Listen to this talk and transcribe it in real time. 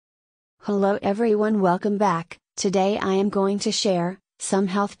Hello everyone, welcome back. Today I am going to share some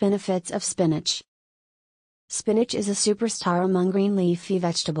health benefits of spinach. Spinach is a superstar among green leafy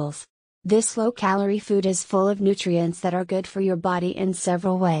vegetables. This low-calorie food is full of nutrients that are good for your body in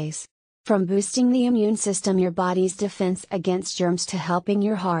several ways. From boosting the immune system, your body's defense against germs, to helping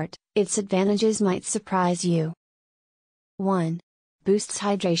your heart, its advantages might surprise you. 1. Boosts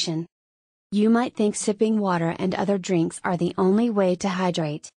hydration. You might think sipping water and other drinks are the only way to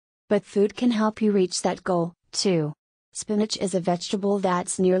hydrate. But food can help you reach that goal, too. Spinach is a vegetable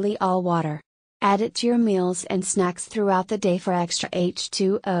that's nearly all water. Add it to your meals and snacks throughout the day for extra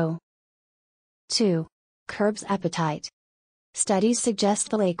H2O. 2. Curbs appetite. Studies suggest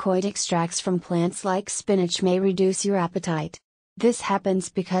the liquid extracts from plants like spinach may reduce your appetite. This happens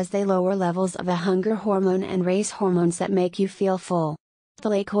because they lower levels of a hunger hormone and raise hormones that make you feel full. The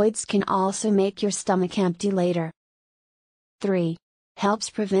liquids can also make your stomach empty later. 3.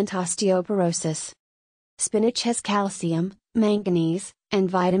 Helps prevent osteoporosis. Spinach has calcium, manganese, and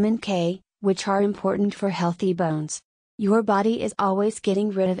vitamin K, which are important for healthy bones. Your body is always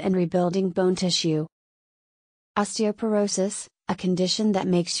getting rid of and rebuilding bone tissue. Osteoporosis, a condition that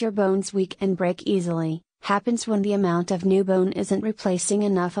makes your bones weak and break easily, happens when the amount of new bone isn't replacing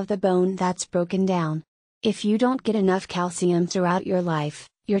enough of the bone that's broken down. If you don't get enough calcium throughout your life,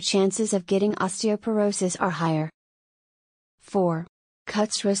 your chances of getting osteoporosis are higher. 4.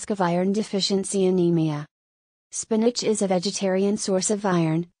 Cuts risk of iron deficiency anemia. Spinach is a vegetarian source of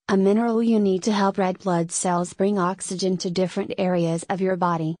iron, a mineral you need to help red blood cells bring oxygen to different areas of your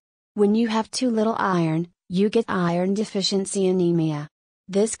body. When you have too little iron, you get iron deficiency anemia.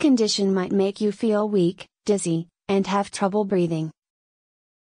 This condition might make you feel weak, dizzy, and have trouble breathing.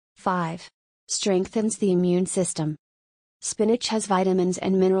 5. Strengthens the immune system. Spinach has vitamins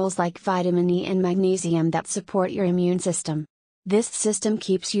and minerals like vitamin E and magnesium that support your immune system. This system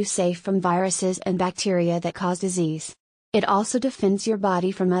keeps you safe from viruses and bacteria that cause disease. It also defends your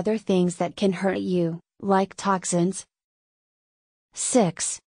body from other things that can hurt you, like toxins.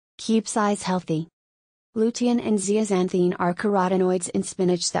 6. Keeps eyes healthy. Lutein and zeaxanthin are carotenoids in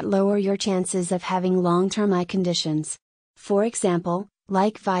spinach that lower your chances of having long-term eye conditions. For example,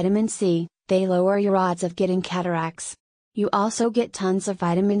 like vitamin C, they lower your odds of getting cataracts. You also get tons of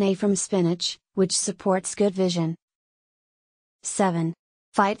vitamin A from spinach, which supports good vision. 7.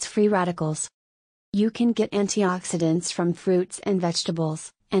 Fights free radicals. You can get antioxidants from fruits and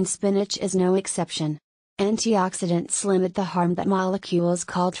vegetables, and spinach is no exception. Antioxidants limit the harm that molecules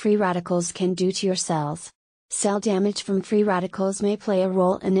called free radicals can do to your cells. Cell damage from free radicals may play a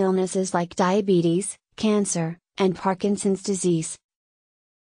role in illnesses like diabetes, cancer, and Parkinson's disease.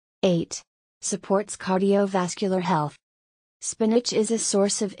 8. Supports cardiovascular health. Spinach is a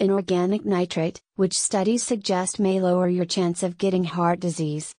source of inorganic nitrate, which studies suggest may lower your chance of getting heart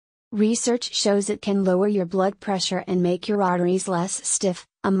disease. Research shows it can lower your blood pressure and make your arteries less stiff,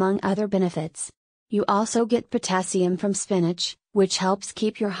 among other benefits. You also get potassium from spinach, which helps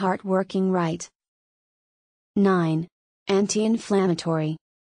keep your heart working right. 9. Anti-inflammatory.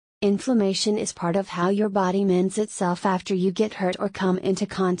 Inflammation is part of how your body mends itself after you get hurt or come into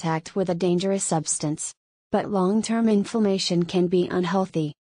contact with a dangerous substance. But long-term inflammation can be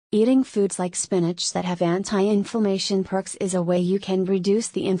unhealthy. Eating foods like spinach that have anti-inflammation perks is a way you can reduce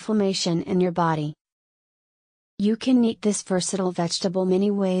the inflammation in your body. You can eat this versatile vegetable many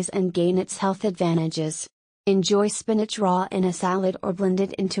ways and gain its health advantages. Enjoy spinach raw in a salad or blend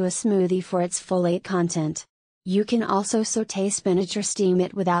it into a smoothie for its folate content. You can also saute spinach or steam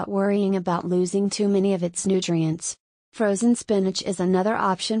it without worrying about losing too many of its nutrients. Frozen spinach is another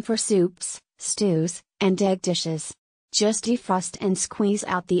option for soups, stews, and egg dishes. Just defrost and squeeze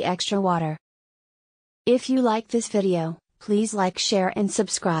out the extra water. If you like this video, please like, share and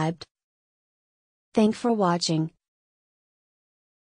subscribe. Thanks for watching.